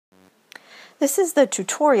This is the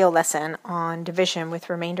tutorial lesson on division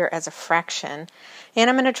with remainder as a fraction. And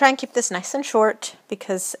I'm going to try and keep this nice and short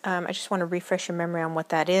because I just want to refresh your memory on what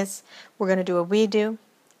that is. We're going to do a we do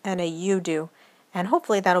and a you do. And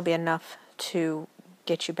hopefully that'll be enough to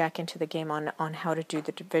get you back into the game on how to do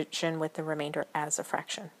the division with the remainder as a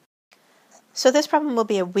fraction. So this problem will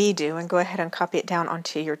be a we do, and go ahead and copy it down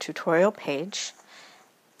onto your tutorial page.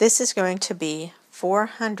 This is going to be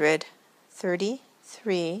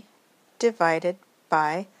 433 divided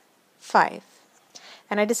by 5.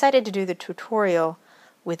 And I decided to do the tutorial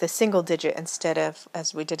with a single digit instead of,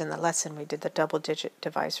 as we did in the lesson, we did the double digit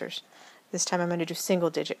divisors. This time I'm going to do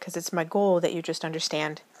single digit because it's my goal that you just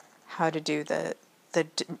understand how to do the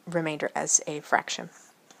remainder as a fraction.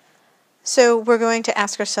 So we're going to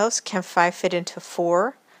ask ourselves, can 5 fit into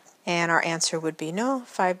 4? And our answer would be no,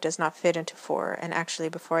 5 does not fit into 4. And actually,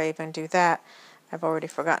 before I even do that, I've already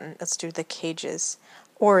forgotten. Let's do the cages.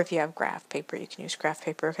 Or if you have graph paper, you can use graph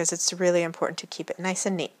paper because it's really important to keep it nice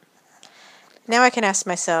and neat. Now I can ask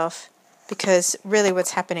myself, because really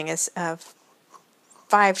what's happening is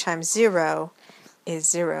 5 times 0 is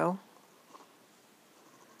 0.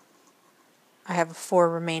 I have a 4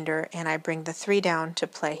 remainder, and I bring the 3 down to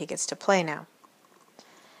play. He gets to play now.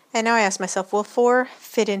 And now I ask myself, will 4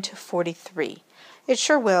 fit into 43? It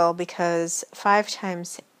sure will, because 5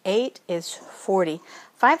 times 8 is 40.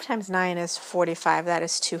 5 times 9 is 45. That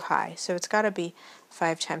is too high. So it's got to be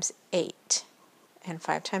 5 times 8. And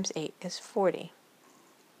 5 times 8 is 40.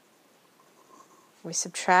 We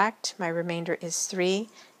subtract. My remainder is 3.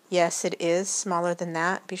 Yes, it is smaller than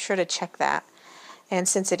that. Be sure to check that. And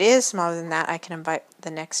since it is smaller than that, I can invite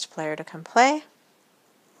the next player to come play.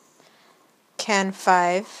 Can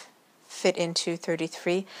 5 fit into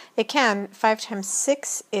 33? It can. 5 times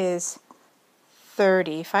 6 is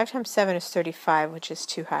 30. 5 times 7 is 35, which is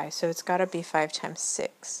too high. So it's got to be 5 times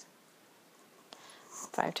 6.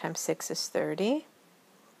 5 times 6 is 30.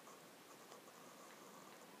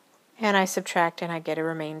 And I subtract and I get a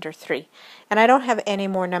remainder 3. And I don't have any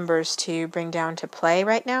more numbers to bring down to play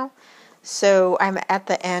right now. So I'm at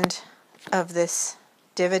the end of this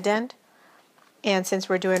dividend. And since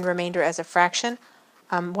we're doing remainder as a fraction,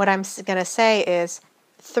 what I'm going to say is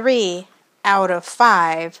 3 out of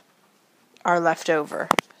 5 are left over.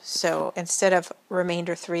 So instead of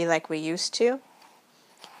remainder 3 like we used to,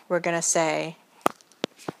 we're going to say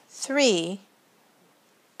 3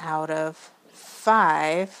 out of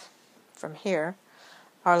 5 from here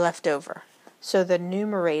are left over. So the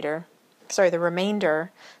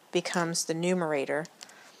remainder becomes the numerator,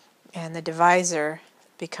 and the divisor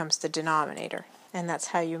becomes the denominator. And that's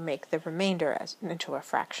how you make the remainder into a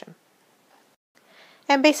fraction.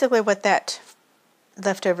 And basically what that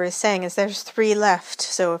leftover is saying is there's 3 left.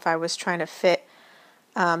 So if I was trying to fit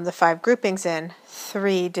the 5 groupings in,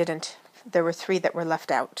 3 didn't. There were 3 that were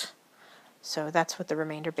left out. So that's what the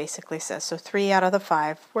remainder basically says. So 3 out of the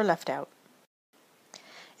 5 were left out.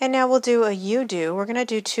 And now we'll do a you do. We're going to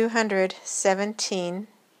do 217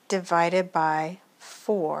 divided by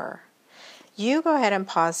 4. You go ahead and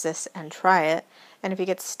pause this and try it. And if you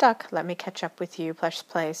get stuck, let me catch up with you, press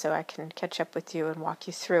play, so I can catch up with you and walk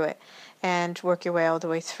you through it and work your way all the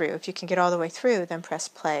way through. If you can get all the way through, then press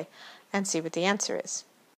play and see what the answer is.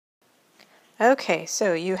 Okay,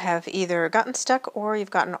 so you have either gotten stuck or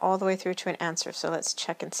you've gotten all the way through to an answer. So let's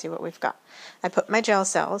check and see what we've got. I put my gel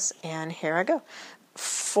cells, and here I go.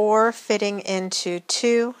 4 fitting into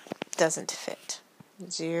 2 doesn't fit.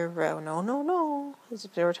 0, no.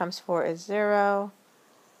 0 times 4 is 0.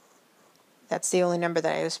 That's the only number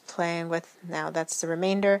that I was playing with. Now that's the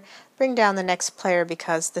remainder. Bring down the next player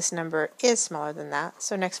because this number is smaller than that.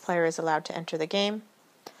 So next player is allowed to enter the game.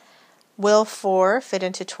 Will 4 fit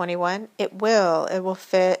into 21? It will. It will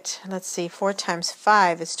fit, let's see, 4 times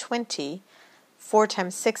 5 is 20. 4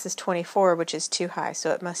 times 6 is 24, which is too high.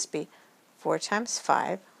 So it must be 4 times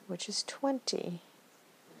 5, which is 20.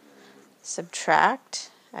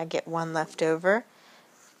 Subtract. I get 1 left over.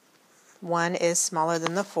 1 is smaller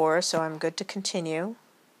than the 4, so I'm good to continue.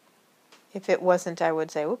 If it wasn't, I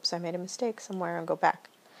would say, oops, I made a mistake somewhere, and go back.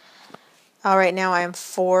 All right, now I am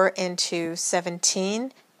 4 into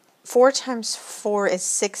 17. 4 times 4 is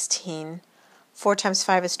 16. 4 times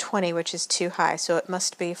 5 is 20, which is too high, so it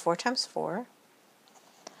must be 4 times 4,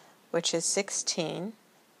 which is 16.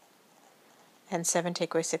 And 7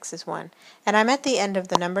 take away 6 is 1. And I'm at the end of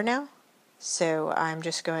the number now. So I'm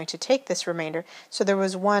just going to take this remainder. So there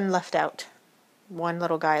was 1 left out. 1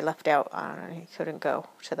 little guy left out. I don't know, he couldn't go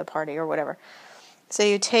to the party or whatever. So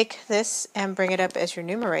you take this and bring it up as your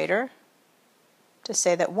numerator to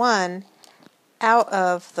say that 1 out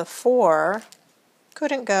of the 4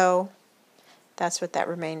 couldn't go. That's what that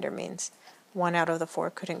remainder means. 1 out of the 4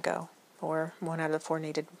 couldn't go, or 1 out of the 4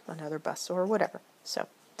 needed another bus, or whatever. So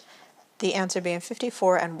the answer being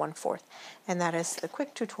 54 and 1/4. And that is the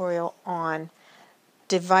quick tutorial on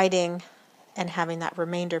dividing and having that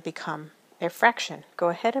remainder become a fraction. Go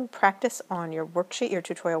ahead and practice on your worksheet, your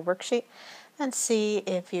tutorial worksheet, and see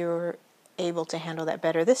if you're able to handle that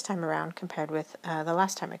better this time around compared with the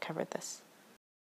last time I covered this.